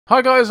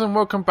Hi guys, and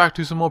welcome back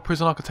to some more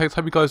Prison Architects.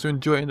 Hope you guys are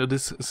enjoying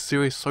this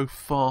series so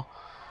far.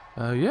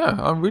 Yeah,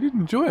 I'm really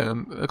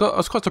enjoying it. I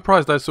was quite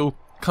surprised I sort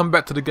of come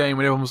back to the game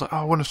and everyone was like, oh,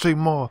 I want to see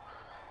more.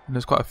 And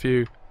there's quite a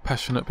few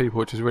passionate people,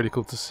 which is really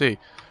cool to see.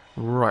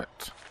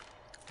 Right.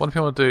 One thing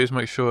I want to do is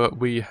make sure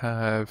we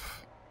have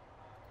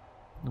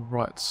the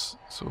right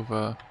sort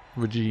of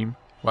regime.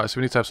 Right, so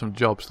we need to have some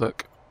jobs.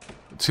 Look,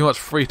 too much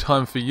free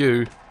time for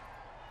you.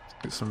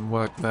 Get some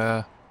work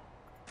there.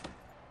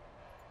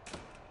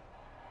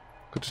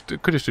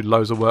 Could just do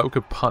loads of work. We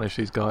could punish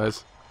these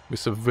guys with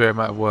severe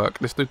amount of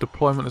work. Let's do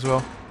deployment as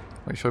well.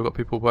 Make sure we've got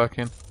people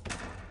working.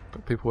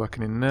 Got people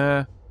working in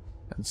there.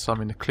 And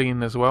some in the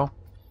clean as well.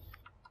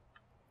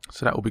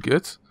 So that will be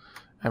good.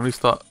 And we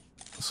start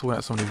sorting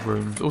out some of these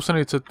rooms. Also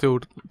need to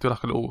do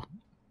like a little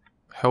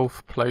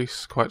health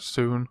place quite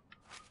soon.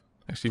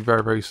 Actually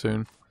very, very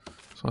soon.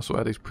 So I'll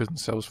sort out these prison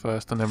cells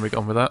first and then we get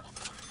on with that.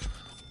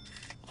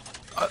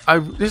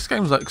 This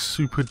game's like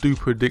super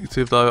duper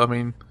addictive though. I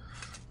mean,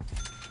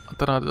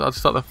 I don't know, I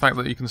just like the fact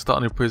that you can start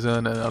a new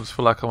prison, and I just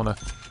feel like I want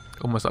to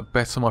almost like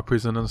better my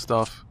prison and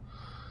stuff.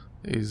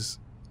 It is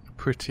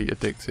pretty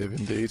addictive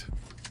indeed.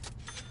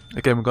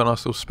 Again, we've got a nice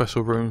little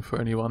special room for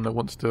anyone that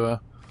wants to,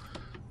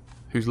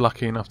 who's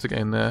lucky enough to get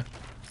in there.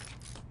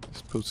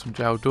 Let's build some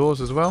jail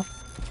doors as well.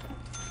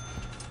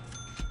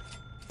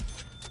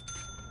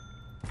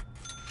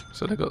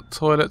 So they've got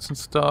toilets and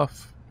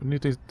stuff. We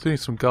need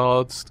some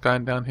guards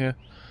going down here.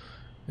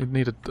 We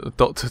need a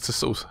doctor to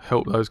sort of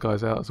help those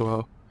guys out as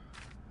well.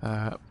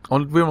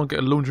 We want to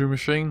get a laundry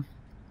machine.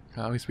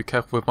 I need to be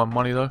careful with my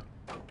money though,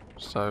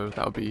 so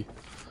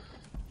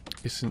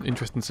it's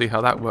interesting to see how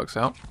that works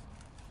out.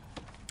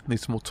 Need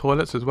some more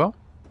toilets as well.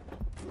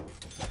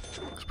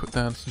 Let's put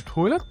down some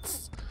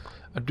toilets.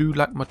 I do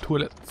like my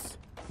toilets.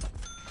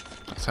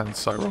 That sounds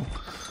so wrong.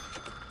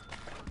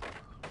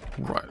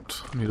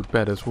 Right, I need a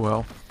bed as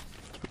well.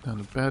 Let's put down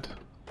a bed.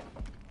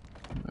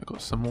 I've got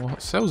some more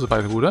cells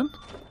available then,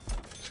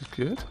 which is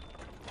good.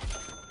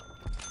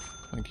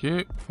 Thank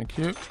you, thank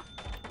you.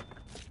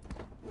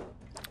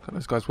 Got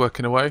those guys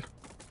working away.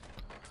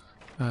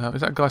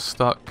 Is that guy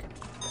stuck?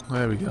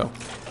 There we go.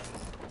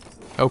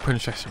 Open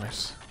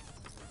sesames.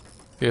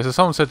 Yeah, so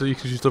someone said that you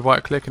can use the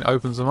right click and it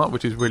opens them up,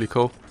 which is really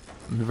cool.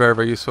 And very,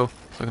 very useful.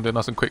 So I can do it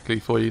nice and quickly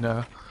for you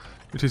now.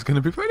 Which is going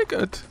to be pretty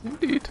good,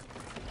 indeed.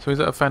 So is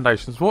that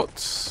foundations? How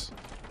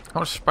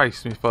much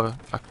space do we need for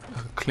a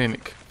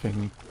clinic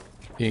thing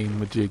in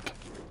Majig?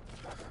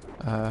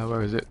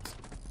 Where is it?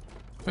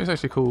 I think it's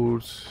actually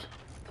called...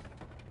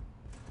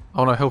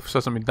 Oh no, health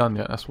hasn't been done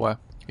yet, that's why.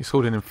 It's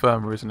called an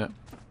infirmary, isn't it?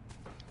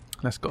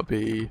 That's got to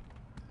be...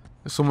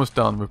 It's almost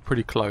done, we're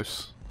pretty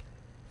close.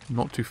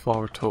 Not too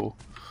far at all.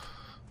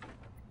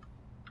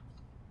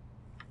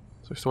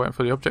 So we're still waiting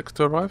for the objects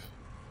to arrive.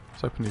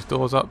 Let's open these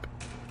doors up.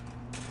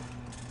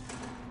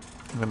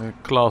 I'm going to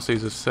class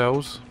these as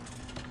cells.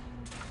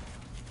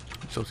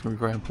 Which is also going to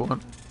be very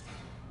important.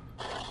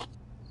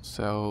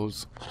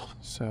 Cells.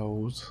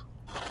 Cells.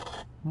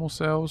 More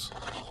cells.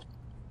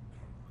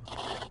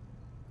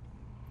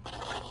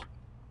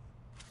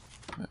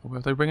 Are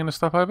they bringing the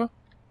stuff over?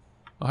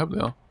 I hope they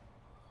are.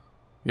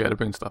 Yeah, they're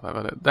bringing stuff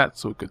over.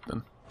 That's all good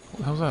then. What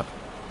the hell's that?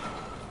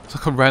 It's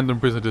like a random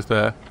prisoner just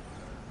there.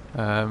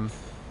 Can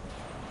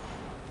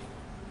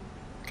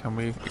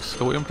we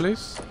extort him,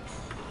 please?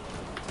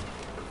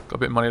 Got a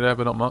bit of money there,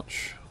 but not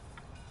much.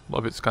 A lot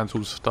of it's going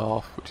towards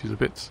staff, which is a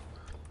bit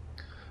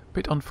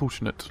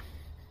unfortunate.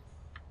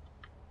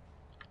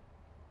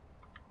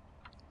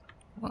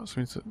 Right,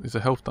 so is the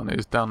health done? It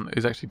is done.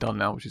 It's actually done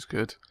now, which is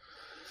good.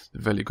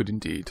 Very good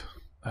indeed.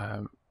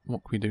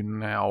 What can we do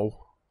now?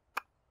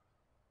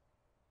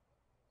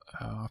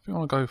 I think I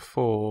want to go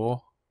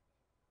for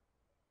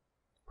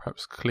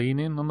perhaps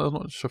cleaning. I'm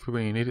not sure if we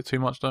really need it too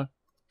much though.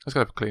 Let's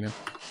go for cleaning.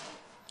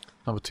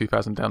 Another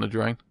 2,000 down the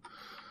drain.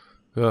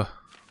 Ugh.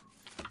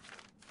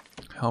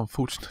 How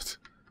unfortunate.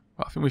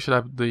 Right, I think we should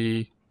have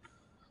the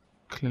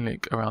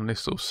clinic around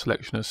this sort of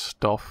selection of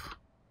stuff.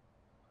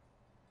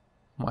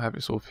 Might have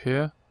it sort of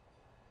here.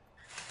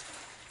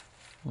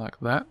 Like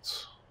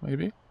that,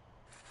 maybe.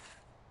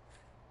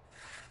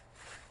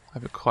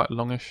 Have it quite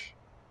longish.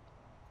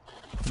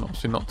 And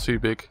obviously not too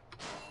big.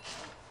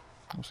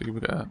 Obviously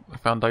we get a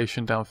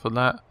foundation down for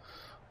that.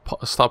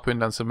 Start putting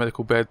down some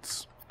medical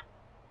beds.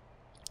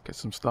 Get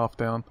some staff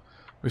down.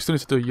 We still need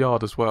to do a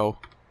yard as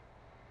well.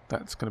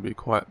 That's going to be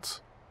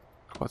quite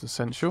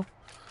essential.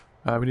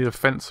 We need a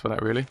fence for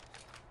that really.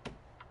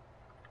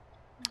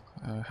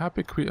 How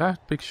big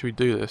should we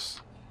do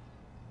this?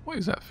 What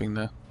is that thing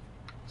there?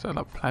 Is that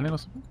like planning or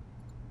something?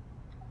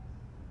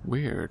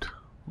 Weird.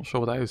 Not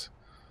sure what that is.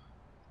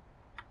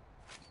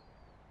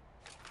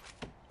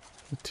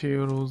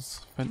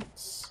 Materials,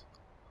 fence.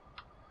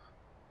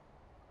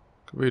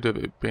 Could we do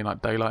it being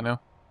like daylight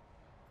now?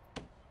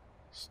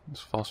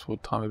 Let's fast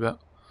forward time a bit.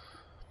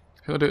 I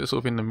think I'll do it sort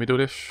of in the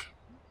middle-ish.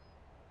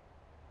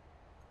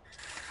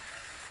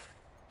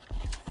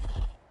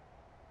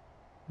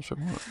 Not sure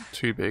if I want it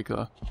too big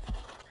though.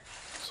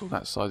 So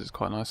that size is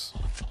quite nice.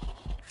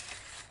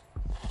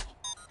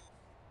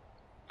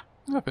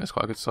 I think it's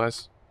quite a good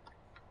size.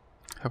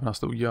 Have a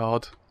nice little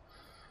yard.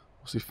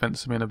 Obviously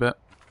fence them in a bit.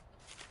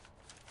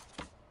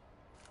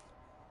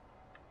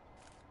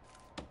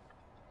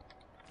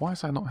 Why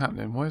is that not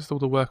happening? Where's all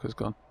the workers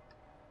gone?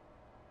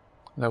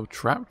 They're all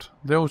trapped?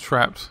 They're all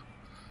trapped.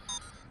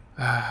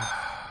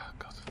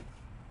 God.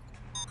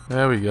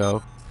 There we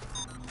go.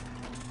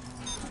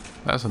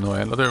 That's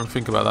annoying. I don't even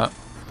think about that.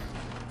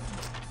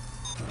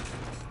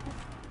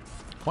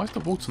 Why is the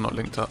water not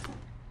linked up?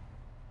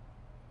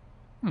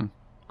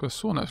 Got a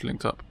saw that's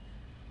linked up.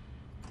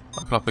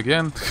 Open up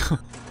again.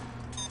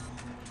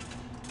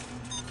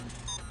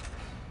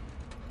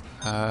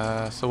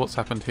 So what's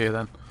happened here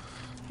then?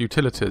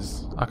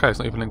 Utilities. Okay, it's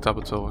not even linked up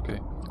at all. Okay.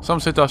 Some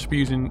said I should be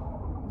using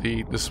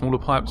the smaller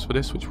pipes for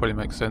this, which probably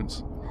makes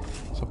sense.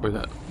 So I'll put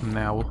that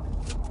now.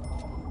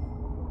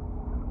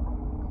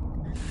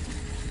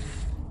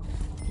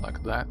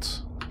 Like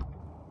that.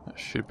 That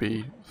should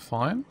be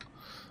fine.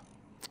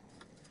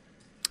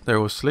 They're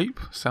all asleep,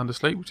 sound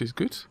asleep, which is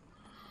good.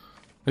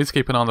 I need to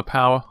keep an eye on the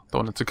power.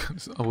 Don't want it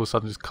to all of a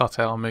sudden just cut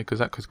out on me, because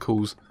that could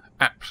cause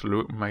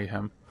absolute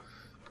mayhem.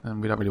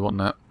 And we don't really want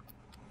that.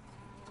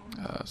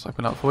 Let's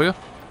open up for you.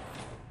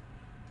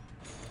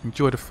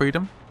 Enjoy the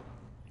freedom.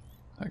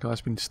 That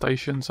guy's been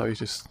stationed, so he's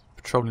just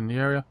patrolling the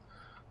area.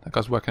 That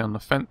guy's working on the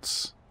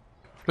fence.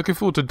 Looking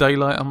forward to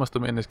daylight. I must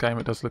admit, in this game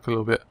it does look a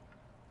little bit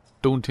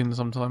daunting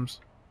sometimes.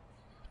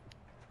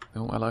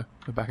 Oh, hello.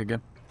 We're back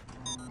again.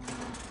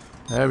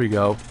 There we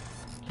go.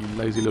 You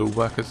lazy little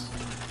workers.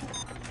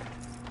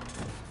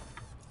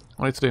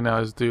 What I need to do now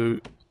is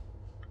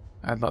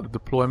add like the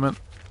deployment,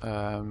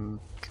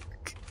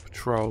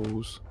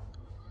 patrols.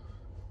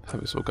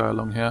 Have it sort of go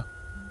along here.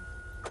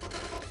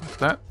 Like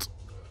that.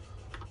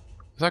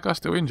 Is that guy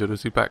still injured or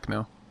is he back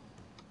now?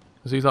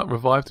 Has he like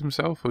revived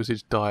himself or has he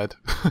just died?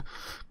 I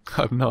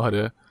have no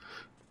idea.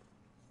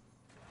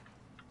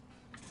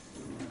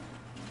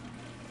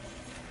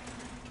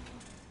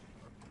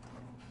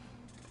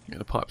 Yeah,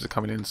 the pipes are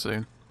coming in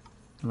soon.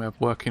 And we have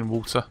working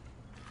water.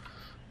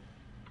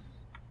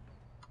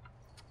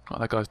 Right,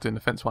 that guy's doing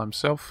the fence by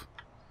himself.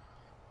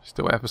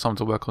 Still waiting for someone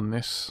to work on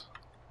this.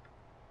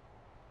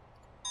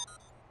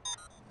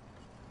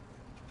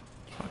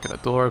 Try to get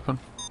that door open.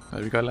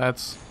 There we go,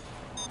 lads.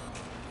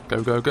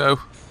 Go, go, go.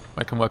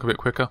 Make them work a bit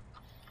quicker.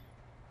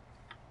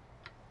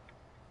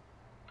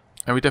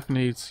 And we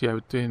definitely need, yeah,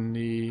 we're doing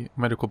the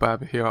medical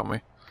bab here, aren't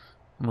we?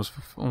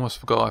 Almost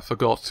forgot. I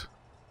forgot.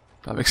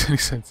 That makes any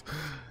sense.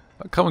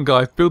 Come on,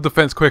 guys, build the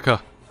fence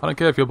quicker. I don't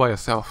care if you're by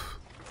yourself.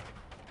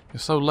 You're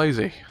so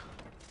lazy.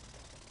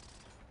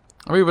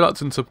 I'm really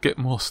reluctant to get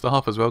more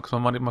staff as well because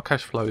my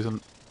cash flow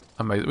isn't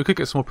amazing. We could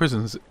get some more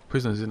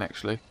prisoners in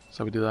actually,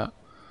 so we do that.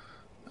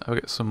 We'll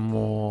get some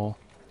more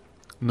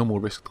normal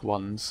risk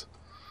ones.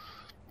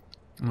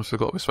 I almost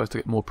forgot we're supposed to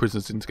get more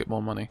prisoners in to get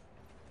more money.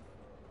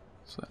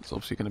 So that's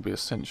obviously going to be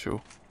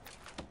essential.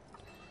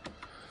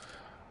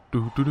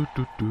 What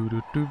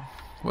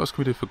else can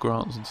we do for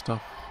grants and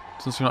stuff?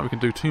 Doesn't seem like we can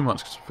do too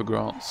much for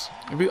grants.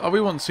 I really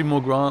want to see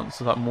more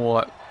grants and like more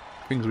like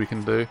things we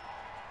can do.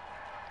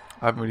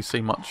 I haven't really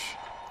seen much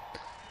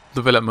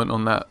development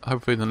on that.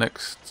 Hopefully in the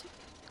next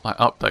like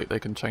update they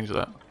can change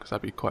that because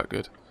that'd be quite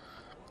good.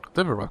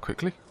 Did I arrive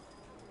quickly?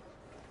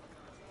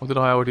 Or did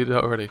I already do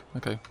that already?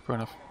 Okay, fair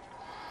enough.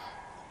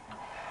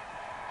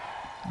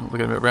 Oh, they're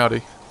getting a bit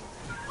rowdy.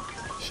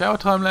 Shower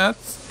time,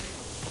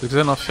 lads. Is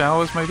there enough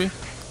showers maybe?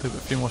 Do a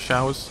few more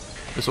showers.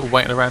 They're sort of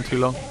waiting around too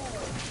long.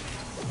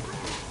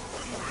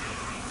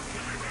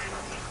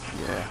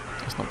 Yeah,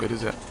 that's not good,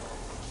 is it?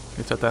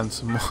 Need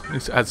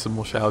to add some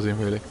more showers in,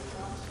 really.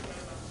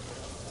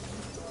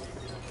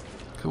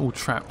 All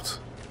trapped.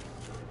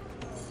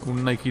 All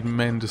naked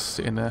men just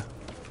sitting there.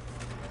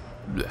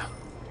 Blech.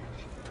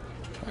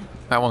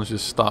 That one's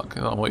just stuck.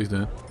 I don't know what he's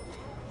doing.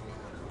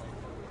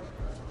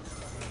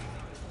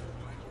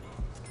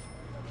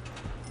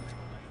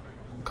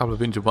 A couple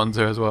of injured ones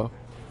there as well.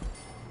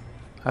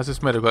 How's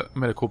this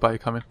medical bay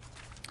coming?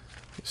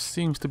 It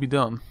seems to be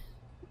done.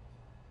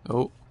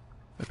 Oh,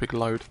 epic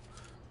load.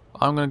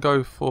 I'm going to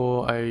go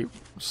for a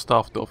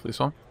staff door for this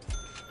one.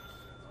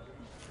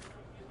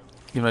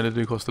 Even though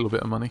they do cost a little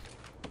bit of money.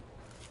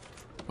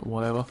 But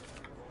whatever.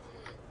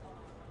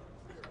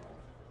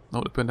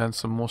 I'll put down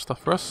some more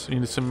stuff for us. You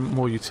need some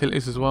more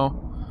utilities as well.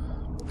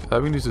 We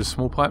can use the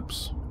small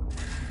pipes.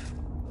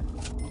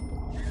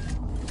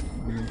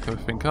 Link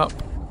everything up.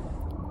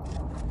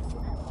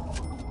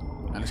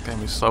 And this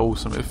game is so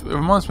awesome. It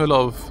reminds me a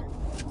lot of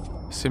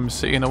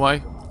SimCity in a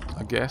way,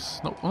 I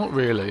guess. Not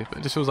really, but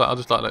it just feels like I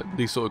just like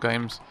these sort of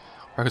games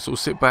where I can sort of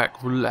sit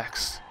back,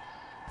 relax,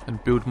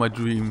 and build my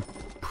dream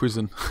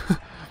prison.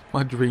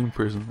 My dream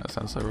prison. That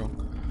sounds so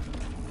wrong.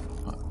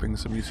 Right, bring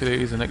some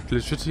utilities and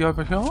electricity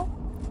over here.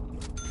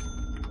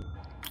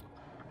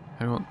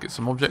 And we want to get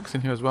some objects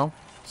in here as well.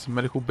 Some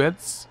medical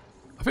beds.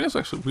 I think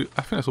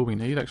that's all we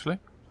need actually.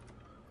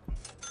 I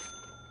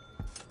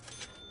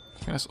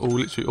think that's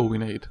literally all we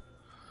need.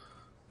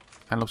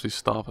 And obviously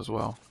staff as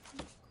well.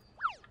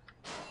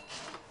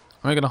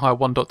 I'm going to hire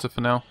one doctor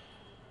for now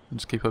and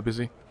just keep her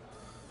busy.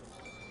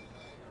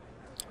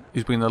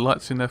 He's bringing the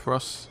lights in there for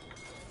us.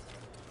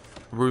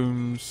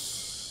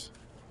 Rooms.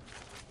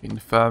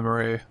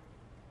 Infirmary.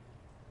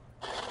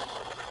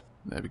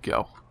 There we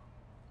go.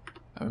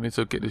 And we need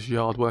to get this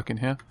yard working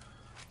here.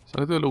 So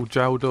I'll do a little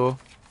jail door.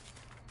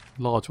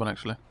 Large one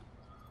actually.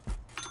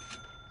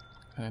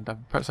 And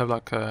perhaps have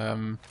like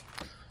perhaps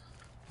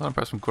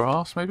some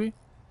grass maybe?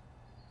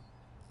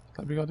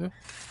 That'd be a good idea.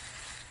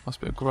 Nice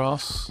bit of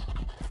grass.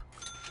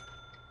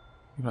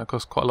 Even though it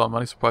costs quite a lot of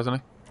money,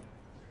 surprisingly.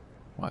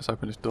 Right, let's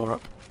open this door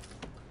up.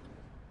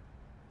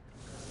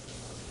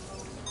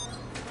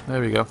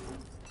 There we go.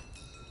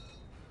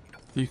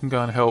 You can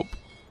go and help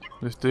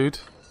this dude.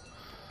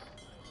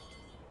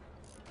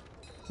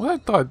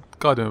 What's that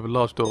guy doing with a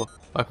large door?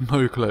 I have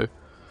no clue.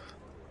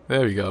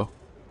 There we go.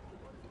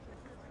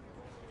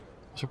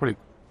 I should probably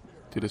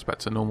do this back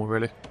to normal,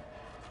 really.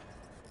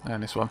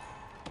 And this one.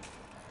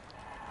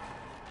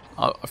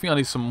 I think I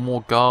need some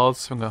more guards.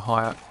 So I'm going to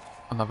hire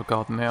another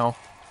guard now.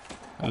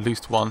 At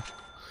least one.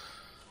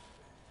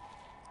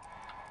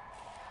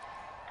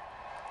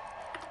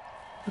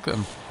 Look at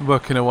them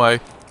working away.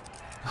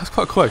 That's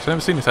quite cool actually. I've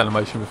never seen this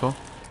animation before.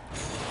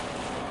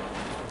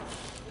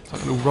 It's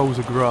like little rolls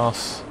of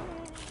grass.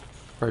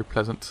 Very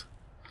pleasant.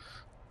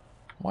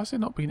 Why has there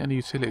not been any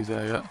utilities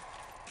there yet?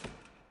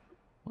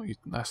 Well,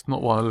 that's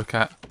not what I look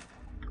at.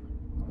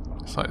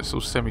 It's like it's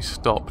all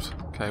semi-stopped.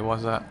 Okay, why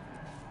is that?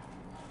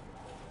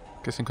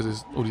 Guessing because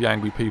there's all the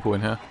angry people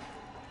in here.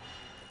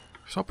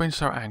 Stop being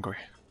so angry.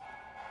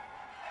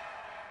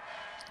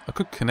 I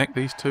could connect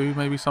these two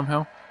maybe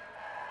somehow.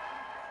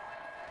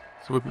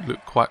 So it would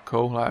look quite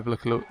cool. Like have a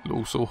look at a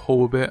little sort of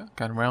hall bit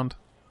going around.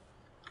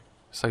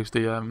 Saves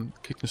the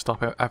kitchen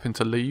staff having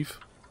to leave.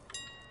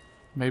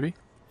 Maybe.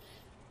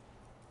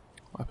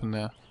 What happened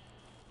there?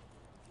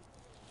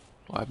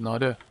 I have no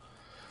idea.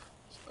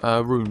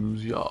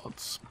 Rooms,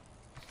 yards.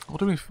 What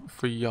do we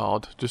for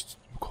yard? Just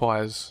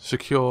requires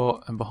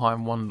secure and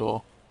behind one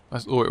door.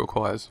 That's all it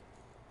requires.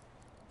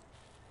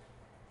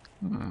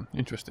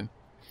 Interesting.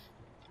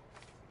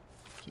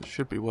 So it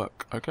should be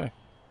work. Okay.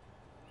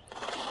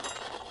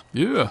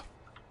 Yeah.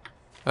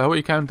 What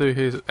you can do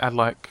here is add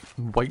like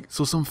weights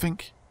or something.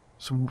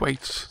 Some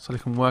weights so they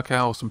can work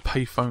out, or some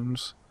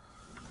payphones.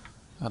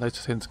 They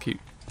just tend to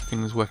keep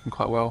things working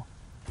quite well.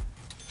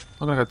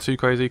 I'm not going to go too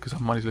crazy because our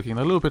money's looking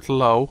a little bit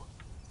low.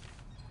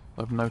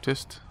 I've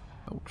noticed.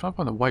 I'll try and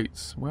find the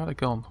weights. Where are they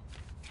gone?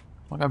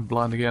 Am I going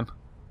blind again?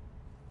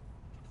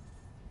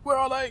 Where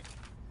are they?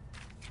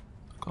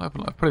 I've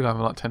probably gone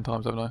like 10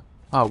 times, haven't I?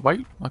 Oh,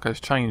 wait. Okay, it's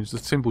changed. The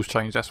symbol's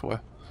changed, that's why.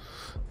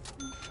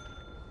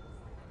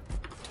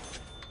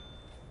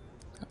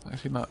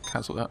 Actually, no,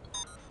 cancel that.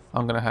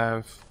 I'm going to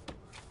have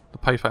the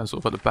payphone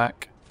sort of at the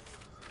back.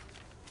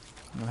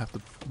 I'm going to have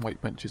the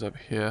weight benches over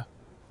here.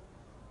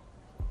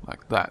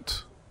 Like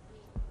that.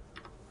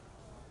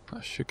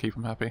 That should keep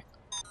them happy.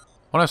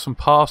 I want to have some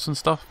paths and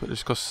stuff, but it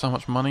just costs so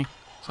much money.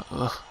 It's like,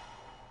 ugh.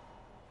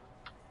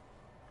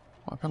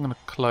 Right, I'm going to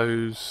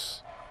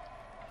close.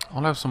 I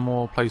want to have some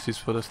more places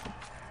for this.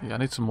 Yeah, I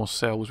need some more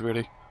cells,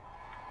 really.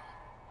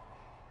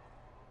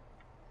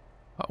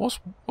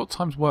 What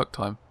time's work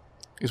time?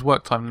 It's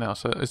work time now,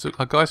 so is it,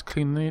 are guys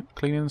cleaning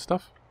and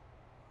stuff?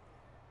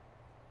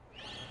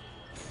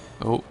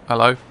 Oh,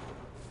 hello.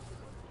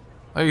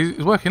 Hey,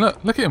 he's working,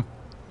 look at him.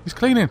 He's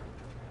cleaning.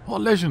 What a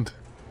legend.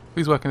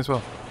 He's working as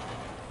well.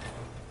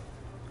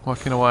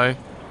 Working away.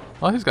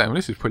 I like this game.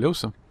 This is pretty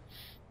awesome.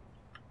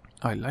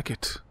 I like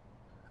it.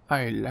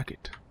 I like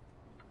it.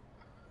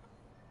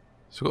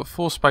 So we've got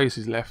 4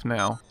 spaces left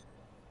now.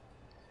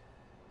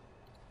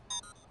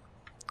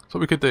 So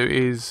what we could do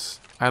is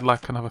add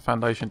like another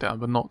foundation down,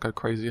 but not go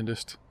crazy and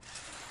just...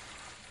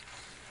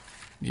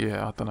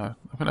 Yeah, I don't know.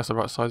 I think that's the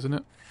right size, isn't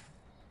it?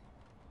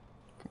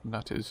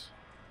 That is.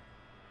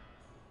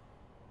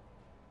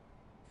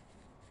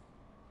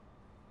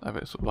 Have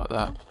it sort of like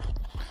that.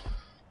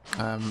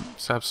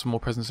 So have some more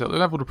prison cells.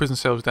 We'll have all the prison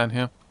cells down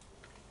here,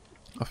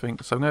 I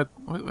think. So I'm gonna.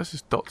 What's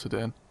this doctor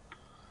doing?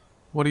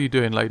 What are you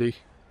doing, lady?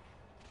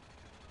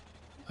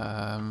 See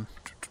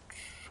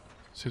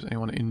if there's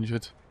anyone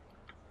injured.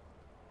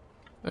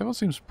 Everyone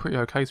seems pretty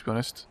okay, to be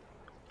honest.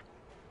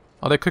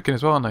 Oh, they're cooking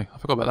as well, aren't they? I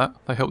forgot about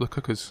that. They help the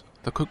cookers.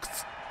 The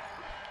cooks.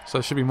 So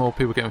there should be more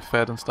people getting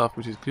fed and stuff,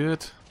 which is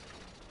good.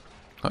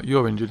 Like,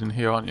 you're injured in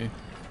here, aren't you?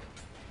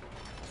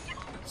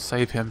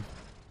 Save him.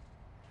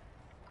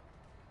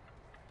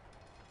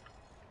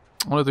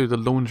 I want to do the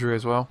laundry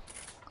as well.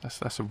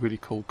 That's a really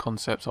cool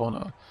concept. I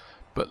want to,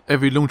 but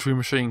every laundry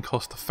machine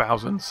costs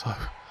 1,000, so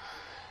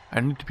I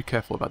need to be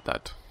careful about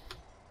that.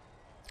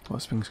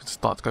 Otherwise things could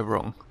start to go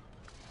wrong.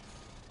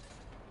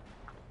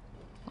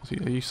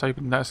 Are you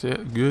saving? That's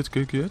it. Good,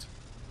 good, good.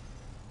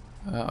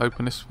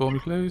 Open this for me,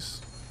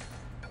 please.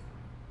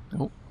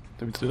 Oh,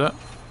 didn't mean to do that.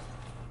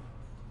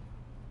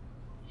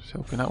 Just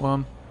helping that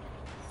one.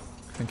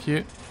 Thank you.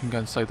 You can go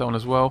and save that one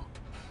as well.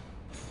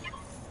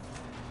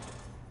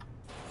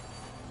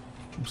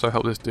 Also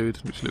help this dude,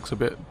 which looks a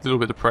little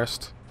bit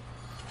depressed.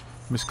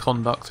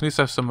 Misconduct. He needs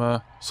to have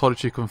some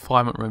solitary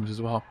confinement rooms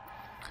as well.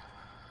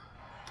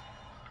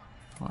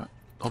 Right,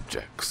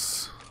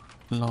 objects,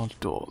 large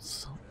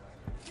doors.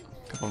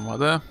 Got one right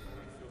there.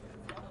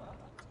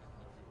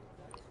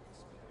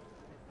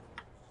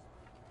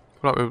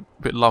 feel like we're a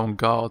bit low on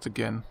guards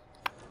again.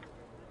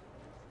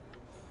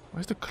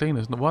 Where's the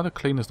cleaners? Why are the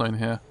cleaners not in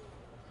here?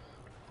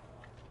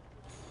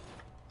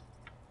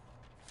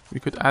 We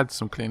could add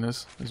some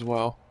cleaners as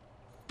well.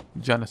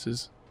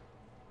 Janitors.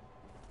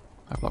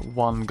 Have like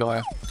one guy.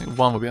 I think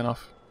one would be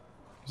enough.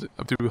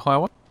 Did we hire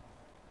one?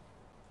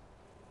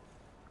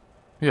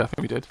 Yeah, I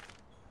think we did.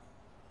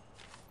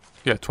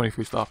 Yeah,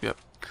 23 staff, yep.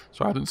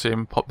 Sorry, I didn't see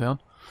him pop down.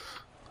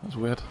 That was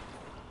weird.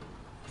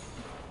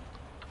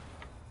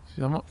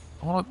 See, I want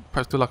to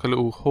perhaps do like a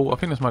little hall. I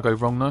think this might go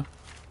wrong though.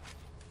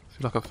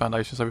 See, like a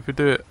foundation. So if we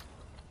do it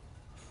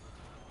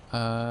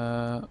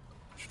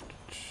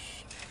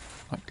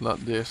like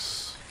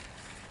this,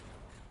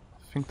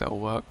 I think that'll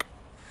work.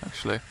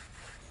 Actually,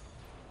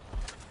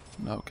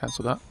 no,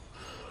 cancel that.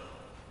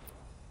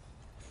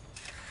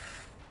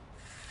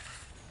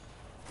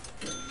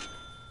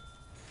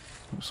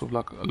 Sort of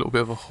like a little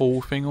bit of a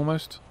hall thing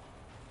almost.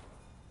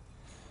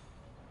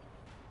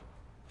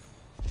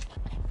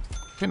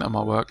 I think that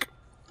might work.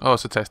 Oh,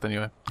 it's a test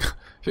anyway.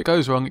 If it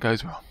goes wrong, it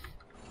goes wrong.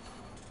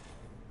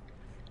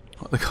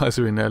 The guys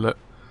are in there, look.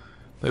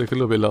 They look a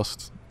little bit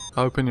lost.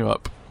 Open you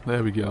up.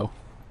 There we go.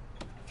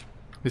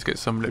 Let's get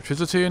some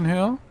electricity in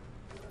here.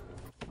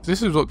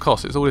 This is what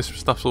costs. It's all this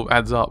stuff sort of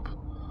adds up.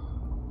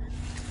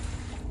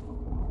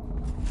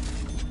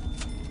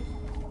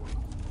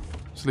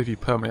 Just leave you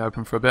permanently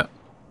open for a bit.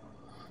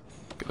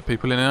 Get the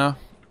people in here.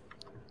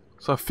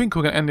 So I think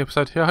we're going to end the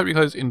episode here. I hope you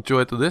guys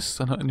enjoyed this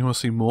and you want to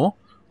see more.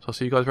 So I'll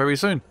see you guys very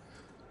soon.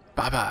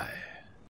 Bye bye.